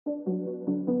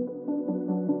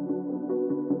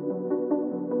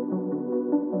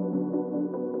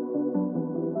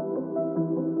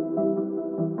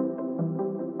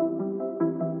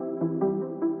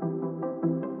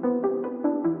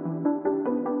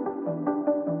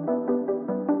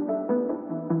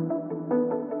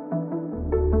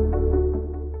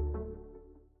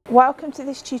Welcome to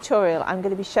this tutorial. I'm going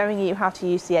to be showing you how to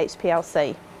use the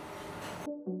HPLC.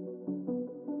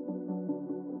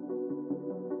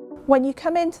 When you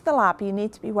come into the lab, you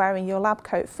need to be wearing your lab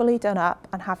coat fully done up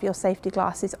and have your safety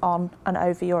glasses on and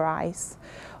over your eyes.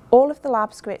 All of the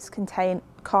lab scripts contain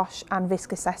COSH and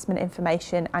risk assessment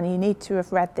information, and you need to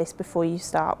have read this before you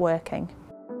start working.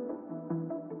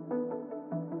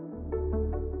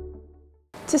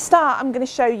 To start, I'm going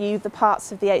to show you the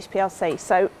parts of the HPLC.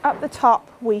 So up the top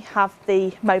we have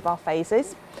the mobile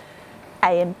phases,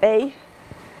 A and B.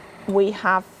 We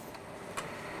have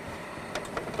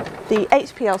the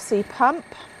HPLC pump.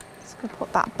 Just going to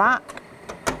put that back.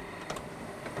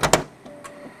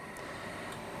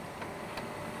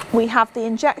 We have the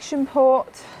injection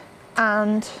port,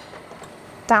 and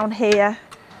down here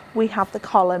we have the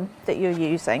column that you're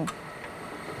using.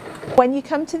 When you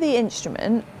come to the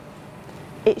instrument,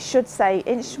 it should say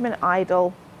instrument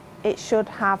idle. It should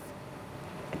have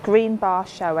a green bar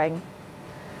showing.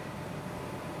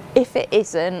 If it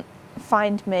isn't,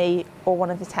 find me or one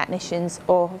of the technicians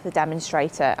or the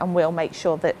demonstrator and we'll make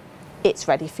sure that it's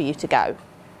ready for you to go.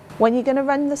 When you're going to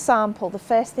run the sample, the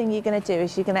first thing you're going to do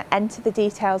is you're going to enter the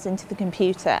details into the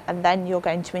computer, and then you're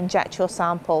going to inject your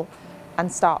sample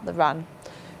and start the run.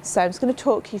 So I'm just going to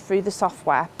talk you through the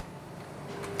software.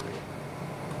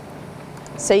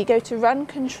 So you go to Run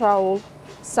Control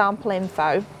Sample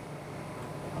Info,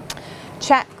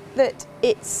 check that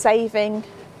it's saving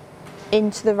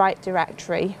into the right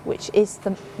directory, which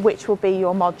will be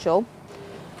your module,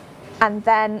 and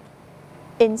then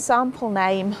in sample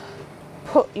name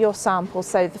put your sample.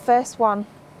 So the first one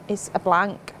is a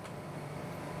blank,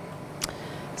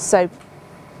 so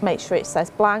make sure it says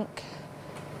blank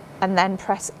and then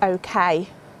press OK.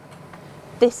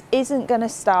 This isn't going to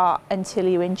start until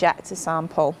you inject a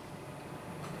sample.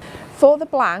 For the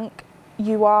blank,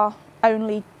 you are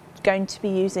only going to be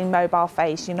using mobile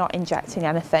phase, you're not injecting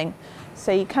anything.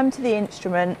 So you come to the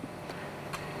instrument,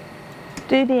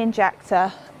 do the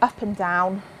injector up and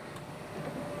down,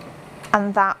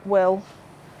 and that will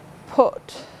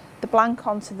put the blank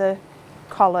onto the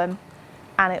column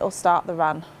and it will start the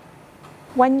run.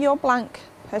 When your blank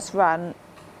has run,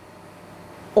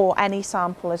 or any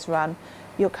sample has run,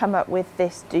 you'll come up with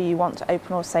this: do you want to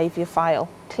open or save your file?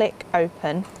 Click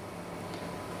open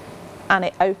and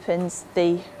it opens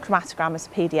the chromatogram as a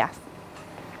PDF.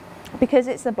 Because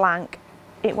it's a blank,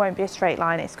 it won't be a straight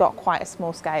line, it's got quite a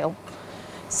small scale.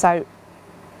 So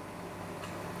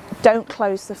don't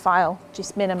close the file,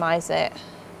 just minimize it,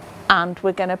 and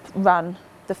we're going to run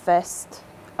the first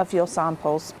of your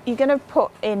samples. You're going to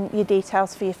put in your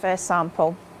details for your first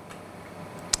sample.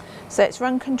 So it's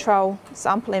Run Control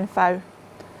Sample Info,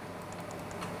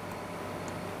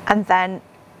 and then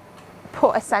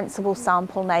put a sensible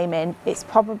sample name in. It's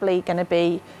probably going to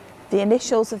be the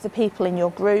initials of the people in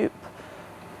your group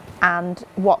and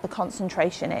what the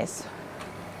concentration is.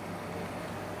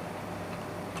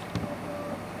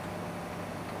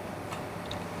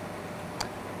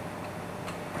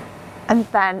 And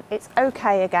then it's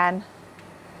OK again.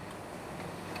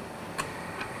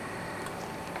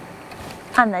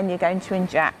 And then you're going to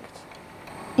inject.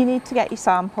 You need to get your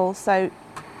sample, so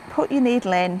put your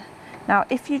needle in. Now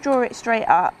if you draw it straight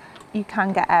up, you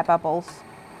can get air bubbles.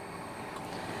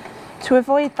 To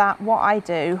avoid that, what I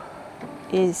do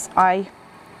is I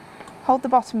hold the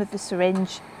bottom of the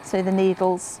syringe, so the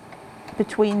needle's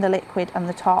between the liquid and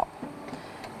the top,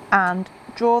 and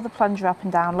draw the plunger up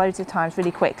and down loads of times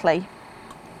really quickly,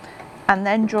 and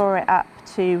then draw it up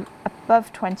to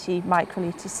above 20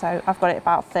 microlitres, so I've got it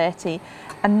about 30,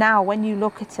 and now when you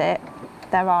look at it,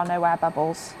 there are no air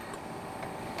bubbles.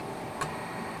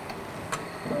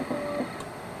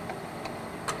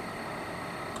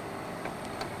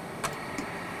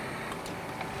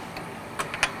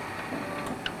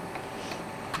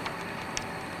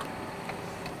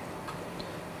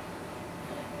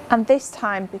 And this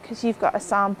time, because you've got a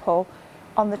sample,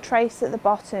 on the trace at the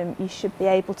bottom you should be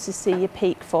able to see your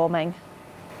peak forming.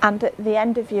 And at the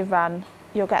end of your run,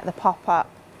 you'll get the pop-up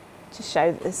to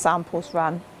show that the sample's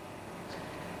run.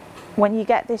 When you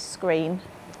get this screen,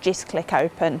 just click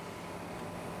open.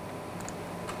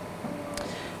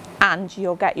 And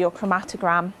you'll get your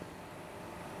chromatogram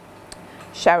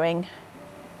showing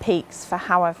peaks for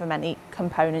however many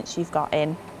components you've got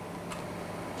in.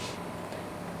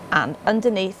 And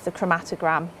underneath the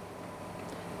chromatogram,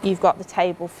 you've got the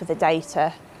table for the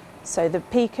data. So the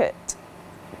peak at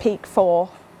peak 4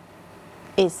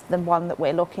 is the one that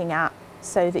we're looking at,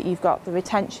 so that you've got the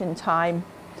retention time,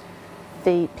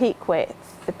 the peak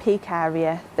width, the peak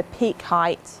area, the peak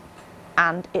height,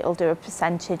 and it'll do a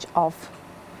percentage of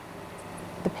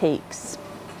the peaks.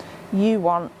 You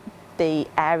want the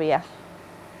area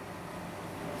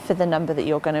for the number that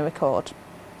you're going to record.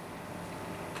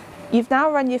 You've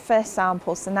now run your first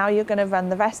sample, so now you're going to run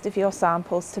the rest of your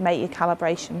samples to make your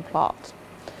calibration plot.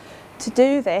 To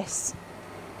do this,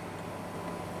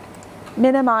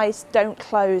 minimise, don't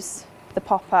close the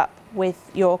pop-up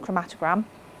with your chromatogram,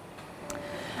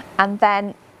 and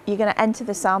then you're going to enter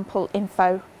the sample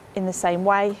info in the same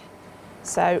way.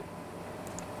 So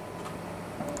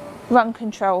run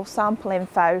control sample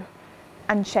info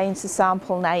and change the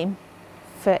sample name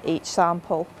for each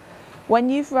sample. When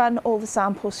you've run all the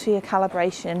samples for your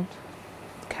calibration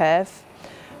curve,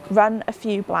 run a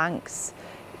few blanks.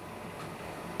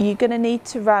 You're going to need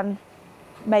to run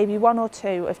maybe 1 or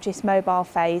 2 of just mobile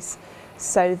phase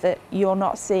so that you're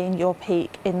not seeing your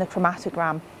peak in the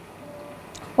chromatogram.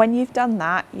 When you've done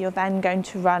that, you're then going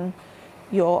to run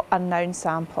your unknown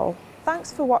sample.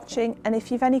 Thanks for watching, and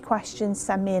if you've any questions,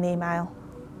 send me an email.